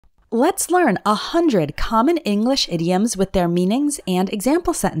Let's learn 100 common English idioms with their meanings and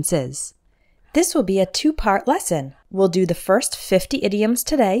example sentences. This will be a two-part lesson. We'll do the first 50 idioms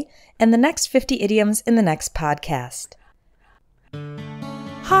today and the next 50 idioms in the next podcast.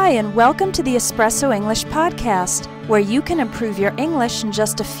 Hi, and welcome to the Espresso English podcast, where you can improve your English in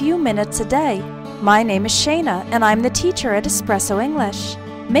just a few minutes a day. My name is Shayna, and I'm the teacher at Espresso English.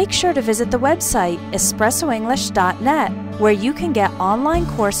 Make sure to visit the website espressoenglish.net, where you can get online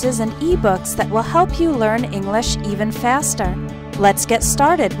courses and ebooks that will help you learn English even faster. Let's get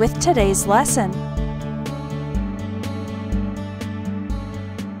started with today's lesson.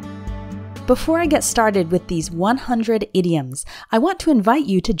 Before I get started with these 100 idioms, I want to invite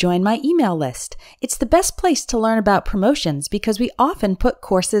you to join my email list. It's the best place to learn about promotions because we often put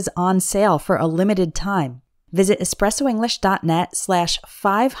courses on sale for a limited time. Visit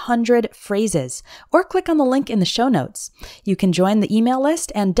espressoenglish.net/500phrases or click on the link in the show notes. You can join the email list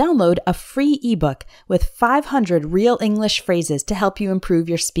and download a free ebook with 500 real English phrases to help you improve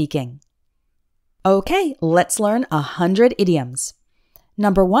your speaking. Okay, let's learn 100 idioms.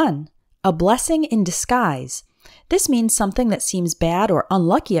 Number 1, a blessing in disguise. This means something that seems bad or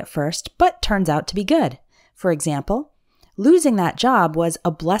unlucky at first, but turns out to be good. For example, losing that job was a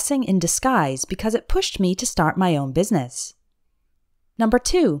blessing in disguise because it pushed me to start my own business. Number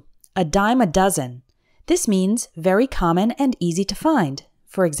 2, a dime a dozen. This means very common and easy to find.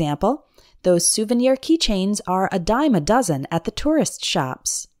 For example, those souvenir keychains are a dime a dozen at the tourist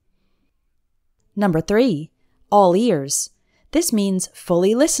shops. Number 3, all ears. This means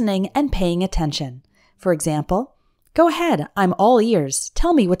fully listening and paying attention. For example, go ahead, I'm all ears.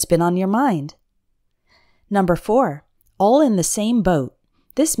 Tell me what's been on your mind. Number 4, all in the same boat.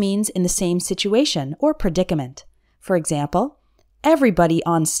 This means in the same situation or predicament. For example, everybody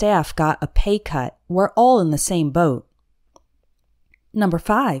on staff got a pay cut. We're all in the same boat. Number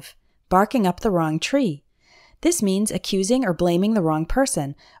 5, barking up the wrong tree. This means accusing or blaming the wrong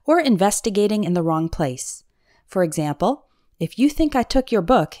person or investigating in the wrong place. For example, if you think I took your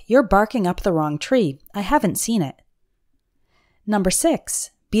book, you're barking up the wrong tree. I haven't seen it. Number 6,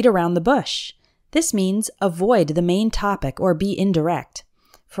 beat around the bush. This means avoid the main topic or be indirect.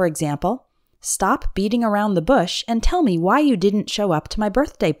 For example, stop beating around the bush and tell me why you didn't show up to my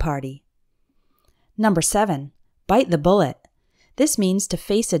birthday party. Number 7, bite the bullet. This means to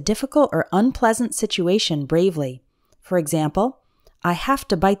face a difficult or unpleasant situation bravely. For example, I have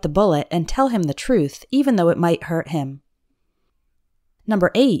to bite the bullet and tell him the truth, even though it might hurt him. Number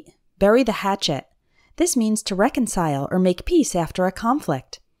 8, bury the hatchet. This means to reconcile or make peace after a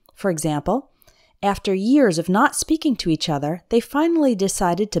conflict. For example, after years of not speaking to each other, they finally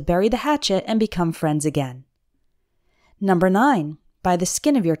decided to bury the hatchet and become friends again. Number 9, by the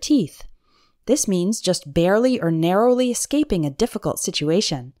skin of your teeth. This means just barely or narrowly escaping a difficult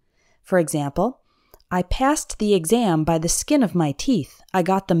situation. For example, I passed the exam by the skin of my teeth. I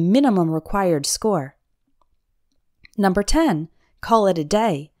got the minimum required score. Number 10, call it a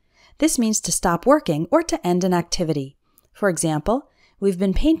day. This means to stop working or to end an activity. For example, we've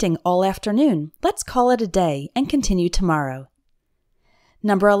been painting all afternoon. Let's call it a day and continue tomorrow.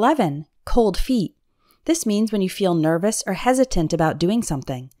 Number 11, cold feet. This means when you feel nervous or hesitant about doing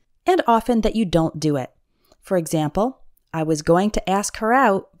something, and often that you don't do it. For example, I was going to ask her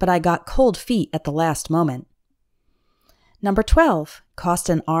out, but I got cold feet at the last moment. Number 12, cost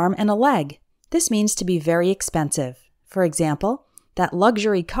an arm and a leg. This means to be very expensive. For example, that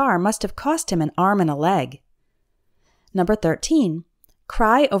luxury car must have cost him an arm and a leg. Number 13,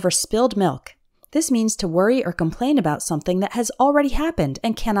 cry over spilled milk. This means to worry or complain about something that has already happened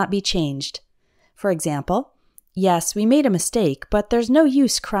and cannot be changed. For example, yes, we made a mistake, but there's no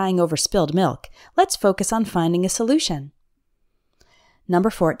use crying over spilled milk. Let's focus on finding a solution. Number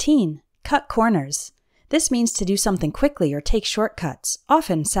 14, cut corners. This means to do something quickly or take shortcuts,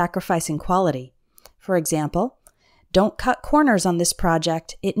 often sacrificing quality. For example, don't cut corners on this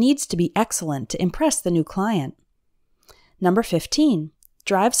project. It needs to be excellent to impress the new client. Number 15,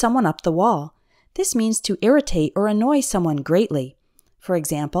 drive someone up the wall. This means to irritate or annoy someone greatly. For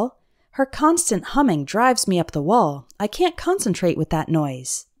example, her constant humming drives me up the wall. I can't concentrate with that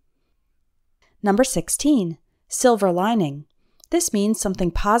noise. Number 16, silver lining. This means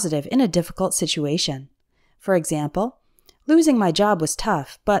something positive in a difficult situation. For example, losing my job was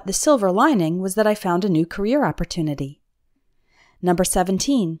tough, but the silver lining was that I found a new career opportunity. Number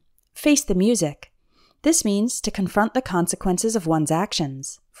 17, face the music. This means to confront the consequences of one's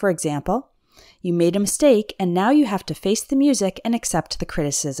actions. For example, you made a mistake and now you have to face the music and accept the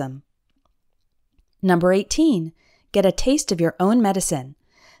criticism. Number 18, get a taste of your own medicine.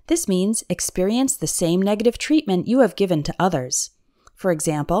 This means experience the same negative treatment you have given to others. For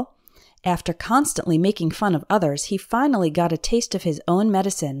example, After constantly making fun of others, he finally got a taste of his own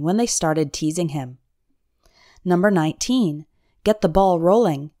medicine when they started teasing him. Number 19. Get the ball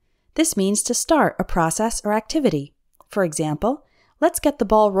rolling. This means to start a process or activity. For example, let's get the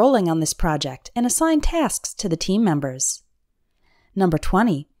ball rolling on this project and assign tasks to the team members. Number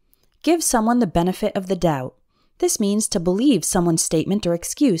 20. Give someone the benefit of the doubt. This means to believe someone's statement or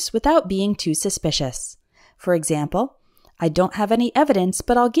excuse without being too suspicious. For example, I don't have any evidence,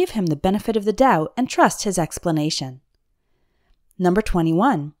 but I'll give him the benefit of the doubt and trust his explanation. Number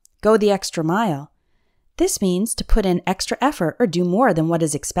 21. Go the extra mile. This means to put in extra effort or do more than what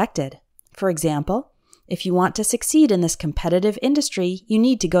is expected. For example, if you want to succeed in this competitive industry, you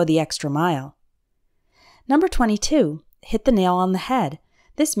need to go the extra mile. Number 22. Hit the nail on the head.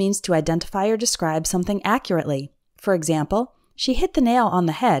 This means to identify or describe something accurately. For example, she hit the nail on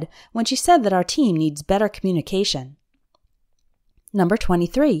the head when she said that our team needs better communication. Number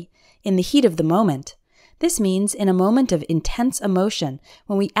 23. In the heat of the moment. This means in a moment of intense emotion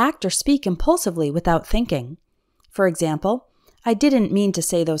when we act or speak impulsively without thinking. For example, I didn't mean to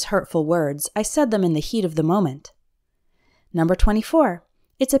say those hurtful words. I said them in the heat of the moment. Number 24.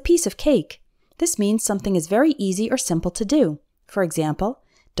 It's a piece of cake. This means something is very easy or simple to do. For example,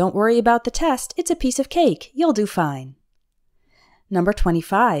 don't worry about the test. It's a piece of cake. You'll do fine. Number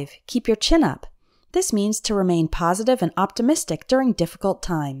 25. Keep your chin up. This means to remain positive and optimistic during difficult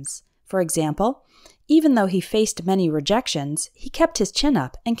times. For example, even though he faced many rejections, he kept his chin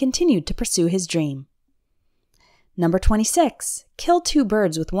up and continued to pursue his dream. Number 26. Kill two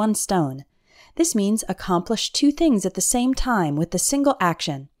birds with one stone. This means accomplish two things at the same time with a single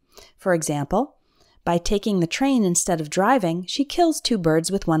action. For example, by taking the train instead of driving, she kills two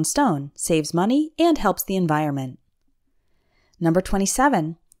birds with one stone, saves money, and helps the environment. Number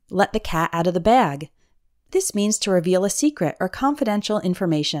 27. Let the cat out of the bag. This means to reveal a secret or confidential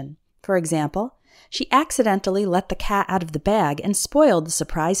information. For example, she accidentally let the cat out of the bag and spoiled the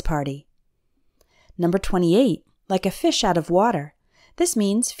surprise party. Number 28. Like a fish out of water. This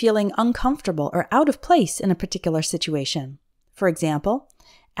means feeling uncomfortable or out of place in a particular situation. For example,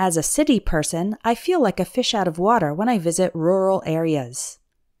 as a city person, I feel like a fish out of water when I visit rural areas.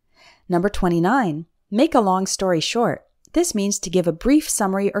 Number 29. Make a long story short. This means to give a brief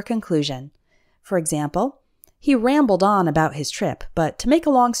summary or conclusion. For example, he rambled on about his trip, but to make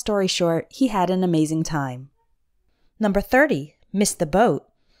a long story short, he had an amazing time. Number 30. Miss the boat,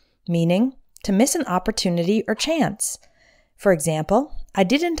 meaning to miss an opportunity or chance. For example, I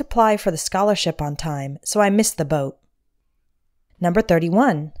didn't apply for the scholarship on time, so I missed the boat. Number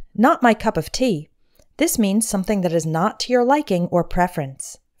 31. Not my cup of tea. This means something that is not to your liking or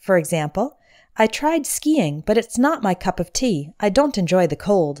preference. For example, I tried skiing, but it's not my cup of tea. I don't enjoy the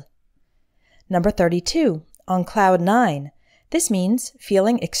cold. Number 32. On cloud 9. This means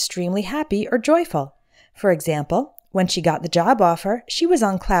feeling extremely happy or joyful. For example, when she got the job offer, she was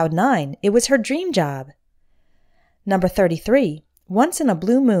on cloud 9. It was her dream job. Number 33. Once in a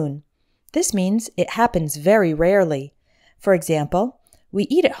blue moon. This means it happens very rarely. For example, we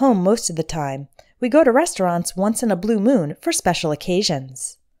eat at home most of the time. We go to restaurants once in a blue moon for special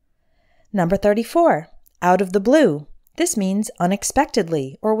occasions. Number 34. Out of the blue. This means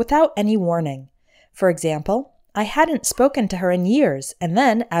unexpectedly or without any warning. For example, I hadn't spoken to her in years, and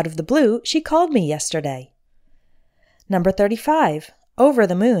then, out of the blue, she called me yesterday. Number 35. Over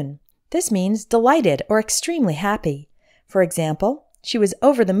the moon. This means delighted or extremely happy. For example, she was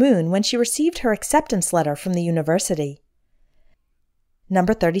over the moon when she received her acceptance letter from the university.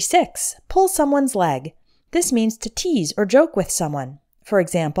 Number 36. Pull someone's leg. This means to tease or joke with someone. For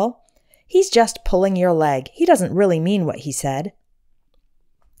example, he's just pulling your leg. He doesn't really mean what he said.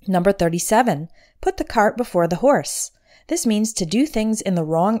 Number 37. Put the cart before the horse. This means to do things in the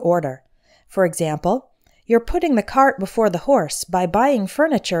wrong order. For example, you're putting the cart before the horse by buying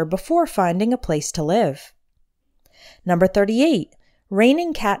furniture before finding a place to live. Number 38.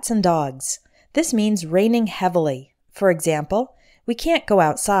 Raining cats and dogs. This means raining heavily. For example, we can't go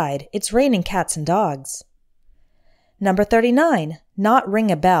outside. It's raining cats and dogs. Number 39. Not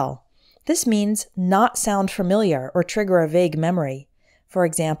ring a bell. This means not sound familiar or trigger a vague memory. For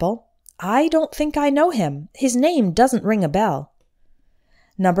example, I don't think I know him. His name doesn't ring a bell.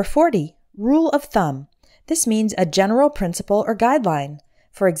 Number 40. Rule of thumb. This means a general principle or guideline.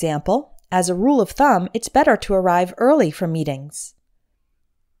 For example, as a rule of thumb, it's better to arrive early for meetings.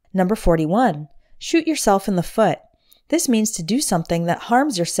 Number 41. Shoot yourself in the foot. This means to do something that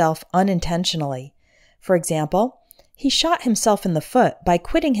harms yourself unintentionally. For example, he shot himself in the foot by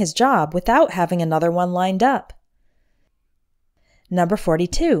quitting his job without having another one lined up. Number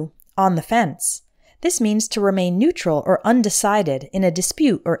 42. On the fence. This means to remain neutral or undecided in a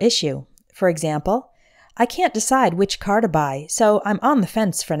dispute or issue. For example, I can't decide which car to buy, so I'm on the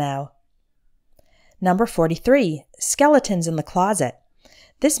fence for now. Number 43, skeletons in the closet.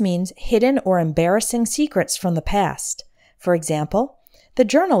 This means hidden or embarrassing secrets from the past. For example, the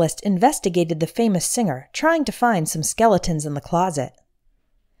journalist investigated the famous singer, trying to find some skeletons in the closet.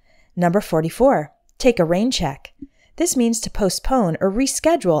 Number 44, take a rain check. This means to postpone or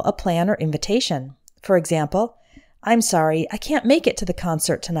reschedule a plan or invitation. For example, I'm sorry, I can't make it to the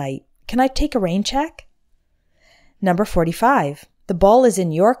concert tonight. Can I take a rain check? Number 45, the ball is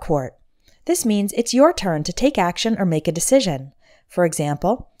in your court. This means it's your turn to take action or make a decision. For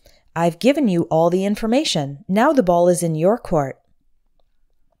example, I've given you all the information. Now the ball is in your court.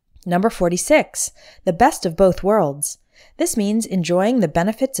 Number 46, the best of both worlds. This means enjoying the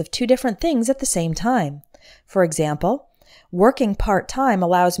benefits of two different things at the same time. For example, working part-time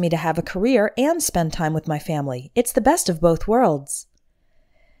allows me to have a career and spend time with my family. It's the best of both worlds.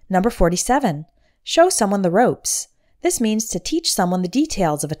 Number 47, show someone the ropes. This means to teach someone the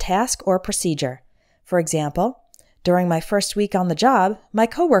details of a task or procedure. For example, during my first week on the job, my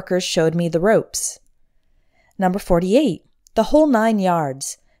coworkers showed me the ropes. Number 48, the whole 9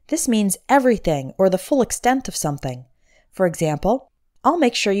 yards. This means everything or the full extent of something. For example, I'll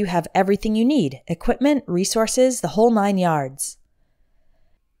make sure you have everything you need, equipment, resources, the whole 9 yards.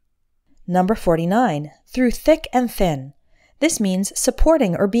 Number 49, through thick and thin. This means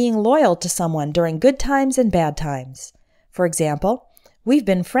supporting or being loyal to someone during good times and bad times. For example, we've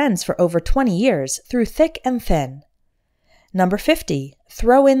been friends for over 20 years, through thick and thin. Number 50,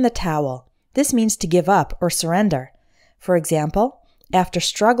 throw in the towel. This means to give up or surrender. For example, after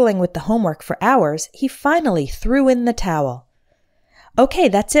struggling with the homework for hours, he finally threw in the towel. Okay,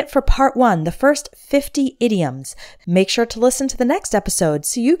 that's it for part 1, the first 50 idioms. Make sure to listen to the next episode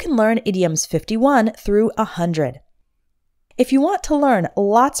so you can learn idioms 51 through 100. If you want to learn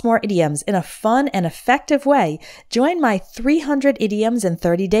lots more idioms in a fun and effective way, join my 300 Idioms in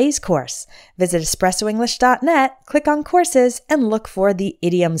 30 Days course. Visit espressoenglish.net, click on Courses, and look for the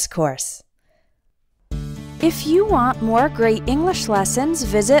Idioms Course. If you want more great English lessons,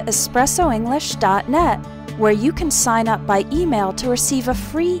 visit espressoenglish.net, where you can sign up by email to receive a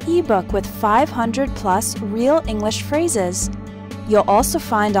free ebook with 500 plus real English phrases. You'll also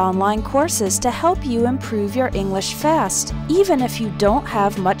find online courses to help you improve your English fast, even if you don't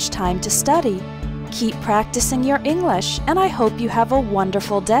have much time to study. Keep practicing your English, and I hope you have a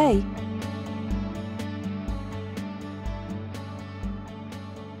wonderful day.